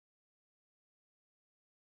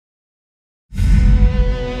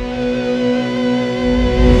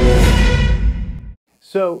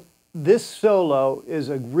So this solo is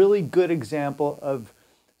a really good example of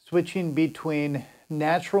switching between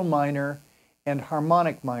natural minor and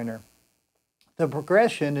harmonic minor. The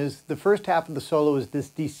progression is, the first half of the solo is this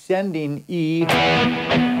descending E. By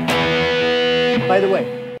the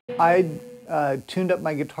way, I tuned up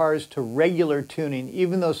my guitars to regular tuning.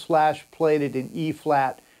 Even though Slash played it in E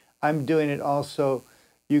flat, I'm doing it also.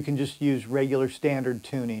 You can just use regular standard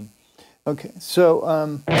tuning. Okay,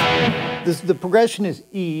 so the progression is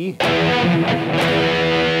E, just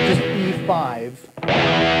E5,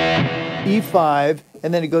 E5,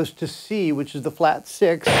 and then it goes to C, which is the flat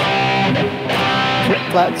 6,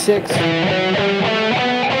 flat 6,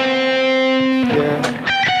 there.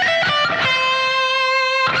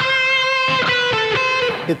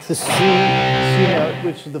 It's the C note,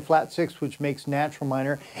 which is the flat 6, which makes natural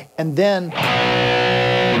minor, and then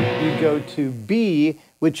you go to B,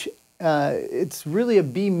 which it's really a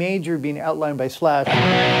B major being outlined by Slash,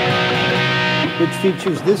 which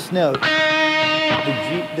features this note,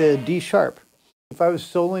 the D sharp. If I was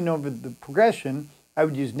soloing over the progression, I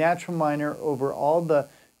would use natural minor over all the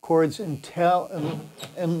chords until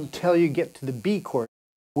you get to the B chord.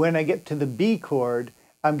 When I get to the B chord,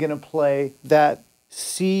 I'm going to play that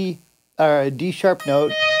C or D sharp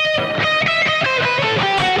note.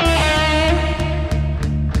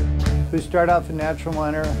 We start off in natural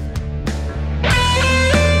minor.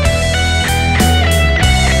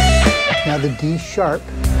 Now the D sharp.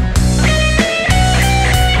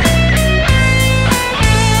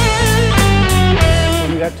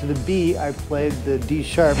 When we got to the B, I played the D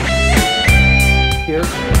sharp here.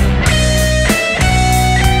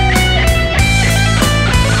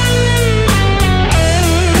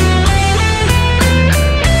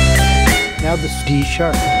 Now this D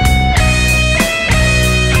sharp.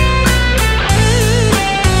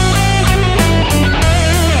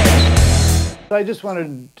 So I just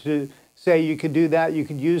wanted to say you could do that. You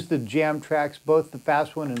could use the jam tracks, both the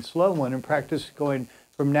fast one and slow one, and practice going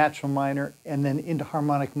from natural minor and then into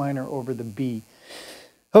harmonic minor over the B.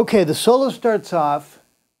 Okay, the solo starts off.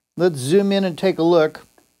 Let's zoom in and take a look.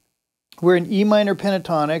 We're in E minor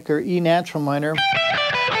pentatonic, or E natural minor.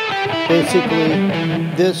 Basically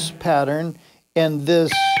this pattern and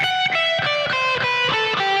this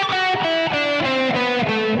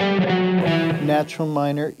natural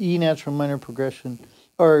minor, E natural minor progression,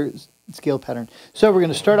 or scale pattern. So we're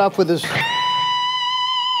going to start off with this,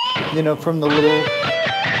 you know, from the little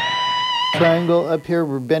triangle up here,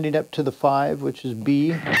 we're bending up to the 5, which is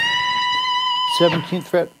B, 17th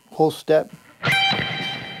fret, whole step,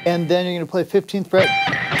 and then you're going to play 15th fret,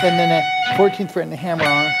 and then a 14th fret and a hammer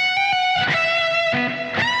on.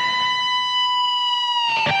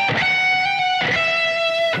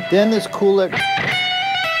 Then this cool lick.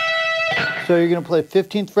 So you're going to play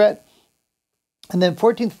 15th fret, and then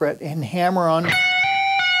 14th fret, and hammer on.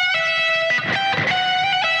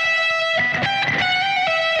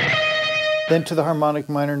 Then to the harmonic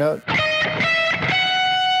minor note.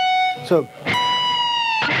 So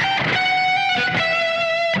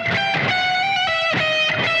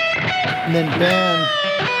and then bend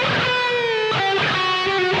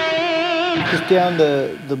just down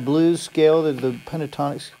the blues scale, the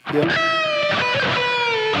pentatonic scale.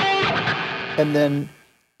 And then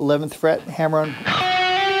 11th fret, hammer on.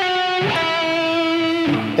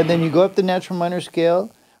 And then you go up the natural minor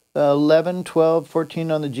scale, 11, 12,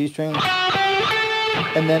 14 on the G string,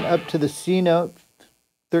 and then up to the C note,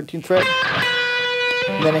 13th fret,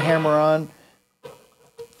 and then a hammer on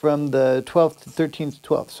from the 12th to 13th to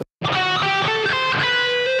 12th. So,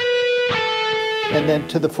 and then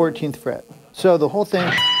to the 14th fret. So the whole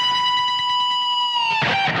thing.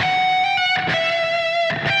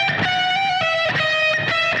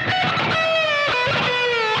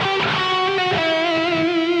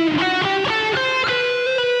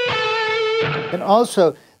 And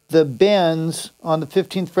also, the bends on the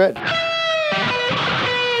 15th fret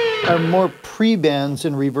are more pre-bends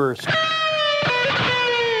in reverse.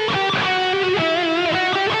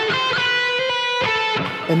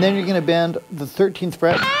 And then you're going to bend the 13th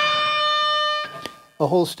fret, a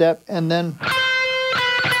whole step, and then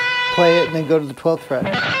play it, and then go to the 12th fret.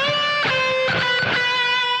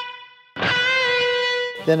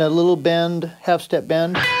 Then a little bend, half step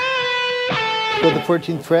bend. Go to the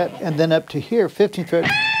 14th fret, and then up to here, 15th fret.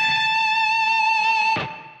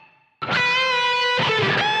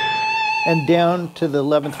 And down to the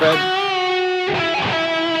 11th fret.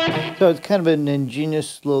 So it's kind of an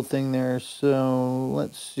ingenious little thing there. So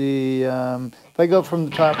let's see, if I go from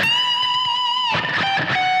the top.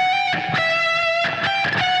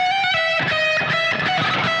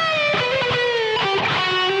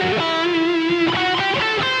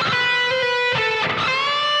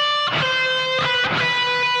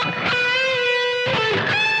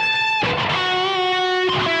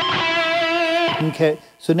 Okay,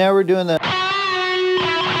 so now we're doing the...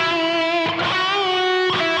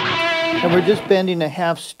 And we're just bending a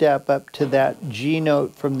half step up to that G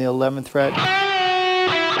note from the 11th fret.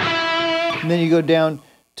 And then you go down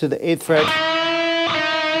to the 8th fret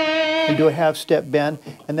and do a half step bend,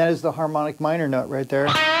 and that is the harmonic minor note right there.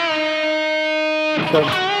 So,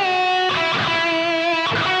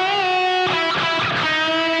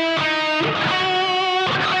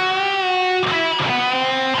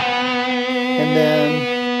 and then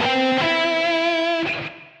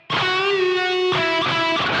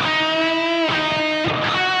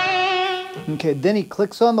okay, then he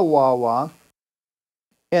clicks on the wah-wah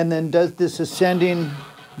and then does this ascending.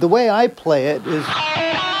 The way I play it is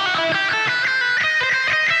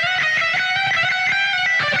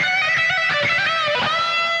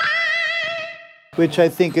which I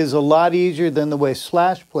think is a lot easier than the way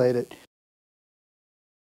Slash played it.